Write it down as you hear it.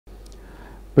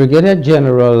Brigadier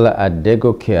General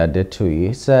Adegoke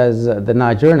Adetuyi says the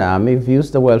Nigerian Army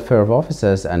views the welfare of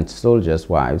officers and soldiers'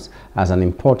 wives as an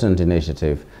important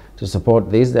initiative. To support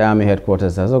this, the Army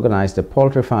headquarters has organized a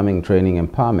poultry farming training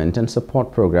empowerment and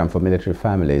support program for military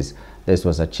families. This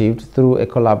was achieved through a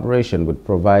collaboration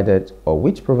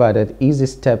which provided Easy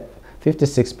Step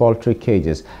 56 poultry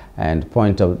cages and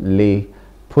point-of-lay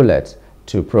pullets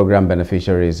to program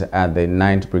beneficiaries at the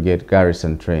 9th Brigade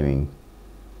Garrison Training.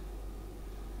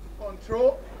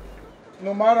 Control,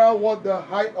 no matter what the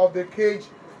height of the cage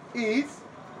is.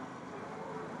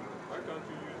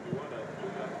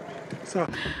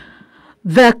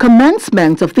 The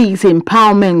commencement of this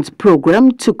empowerment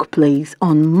program took place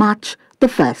on March the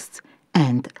 1st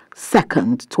and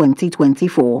 2nd,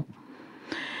 2024.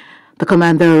 The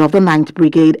commander of the 9th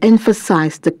Brigade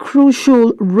emphasized the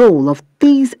crucial role of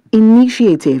this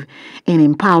initiative in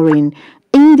empowering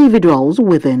individuals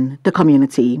within the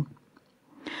community.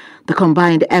 The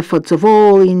combined efforts of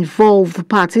all involved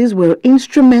parties were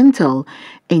instrumental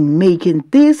in making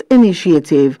this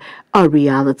initiative a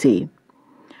reality.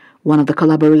 One of the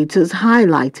collaborators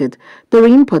highlighted the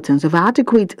importance of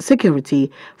adequate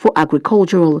security for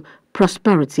agricultural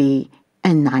prosperity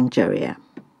in Nigeria.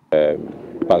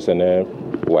 Personnel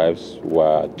wives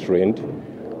were trained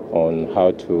on how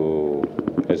to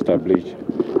establish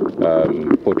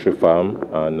poultry farm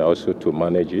and also to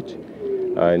manage it.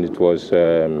 And it was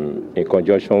in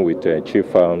conjunction with Chief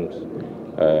Farms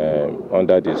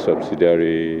under the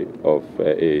subsidiary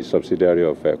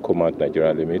of Command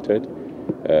Nigeria Limited,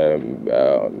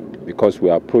 because we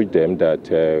approached them that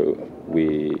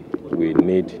we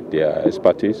need their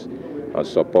expertise and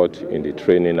support in the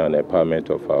training and empowerment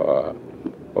of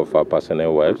our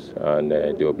personnel wives, and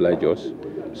they obliged us.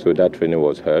 So that training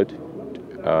was held,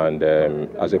 and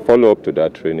as a follow-up to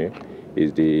that training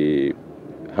is the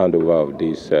handover of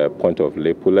these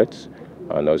point-of-lay pullets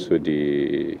and also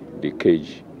the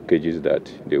cages that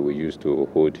they will use to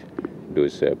hold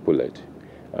those pullets.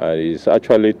 And it's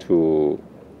actually to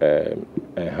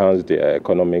enhance the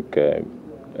economic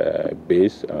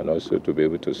base and also to be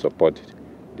able to support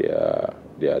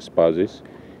their spouses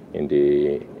in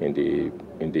the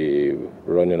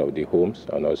running of the homes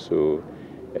and also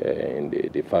in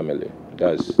the family.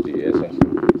 That's the essence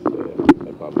of the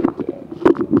empowerment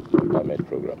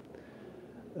program.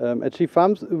 At Chief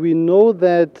Farms, we know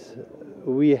that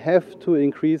we have to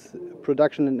increase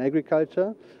production in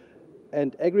agriculture,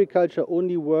 and agriculture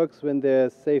only works when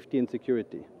there's safety and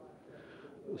security.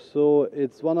 So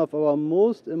it's one of our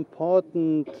most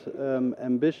important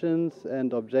ambitions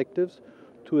and objectives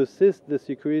to assist the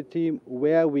security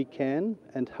where we can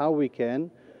and how we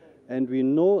can. And we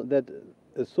know that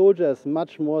a soldier is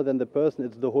much more than the person,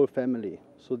 it's the whole family.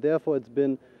 So therefore it's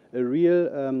been a real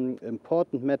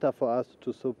important matter for us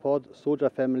to support soldier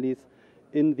families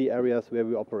in the areas where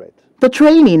we operate. The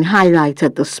training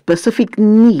highlighted the specific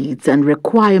needs and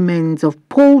requirements of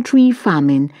poultry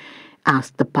farming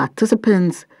as the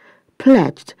participants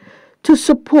pledged to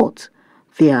support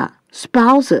their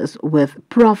spouses with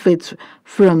profits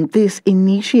from this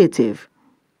initiative,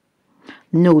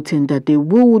 noting that they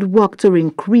would work to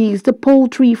increase the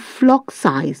poultry flock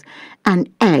size and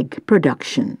egg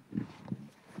production.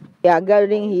 We are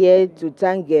gathering here to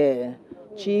thank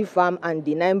Chief Farm and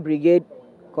the 9th Brigade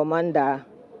Commander,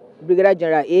 Brigadier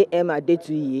General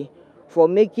Adetuyi, for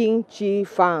making Chief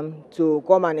Farm to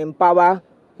come and empower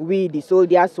we, the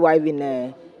soldiers' wives in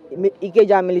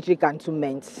Ikeja military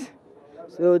cantonments.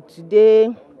 So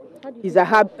today is a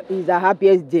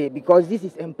happiest day because this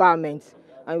is empowerment,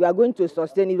 and we are going to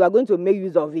sustain it. We are going to make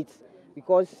use of it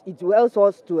because it will help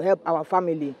us to help our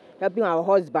family, helping our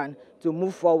husband to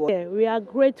move forward. Yeah, we are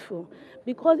grateful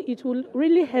because it will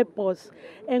really help us,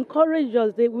 encourage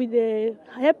us with the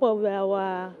help of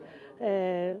our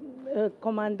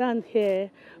commandant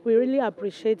here. We really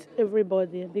appreciate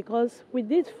everybody because with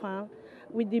this farm,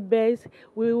 with the base,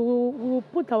 we will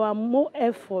put our more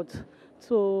effort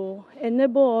to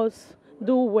enable us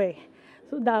do well,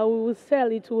 so that we will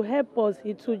sell it, to help us,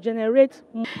 it will generate.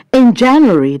 In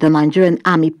January, the Nigerian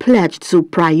Army pledged to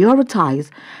prioritize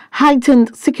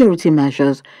heightened security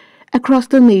measures across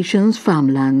the nation's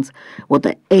farmlands with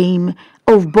the aim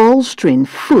of bolstering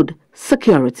food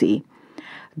security.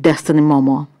 Destiny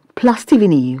Momo, Plus TV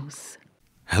News.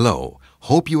 Hello,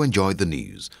 hope you enjoyed the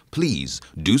news. Please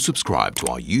do subscribe to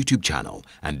our YouTube channel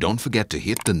and don't forget to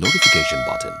hit the notification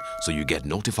button so you get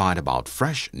notified about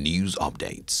fresh news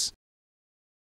updates.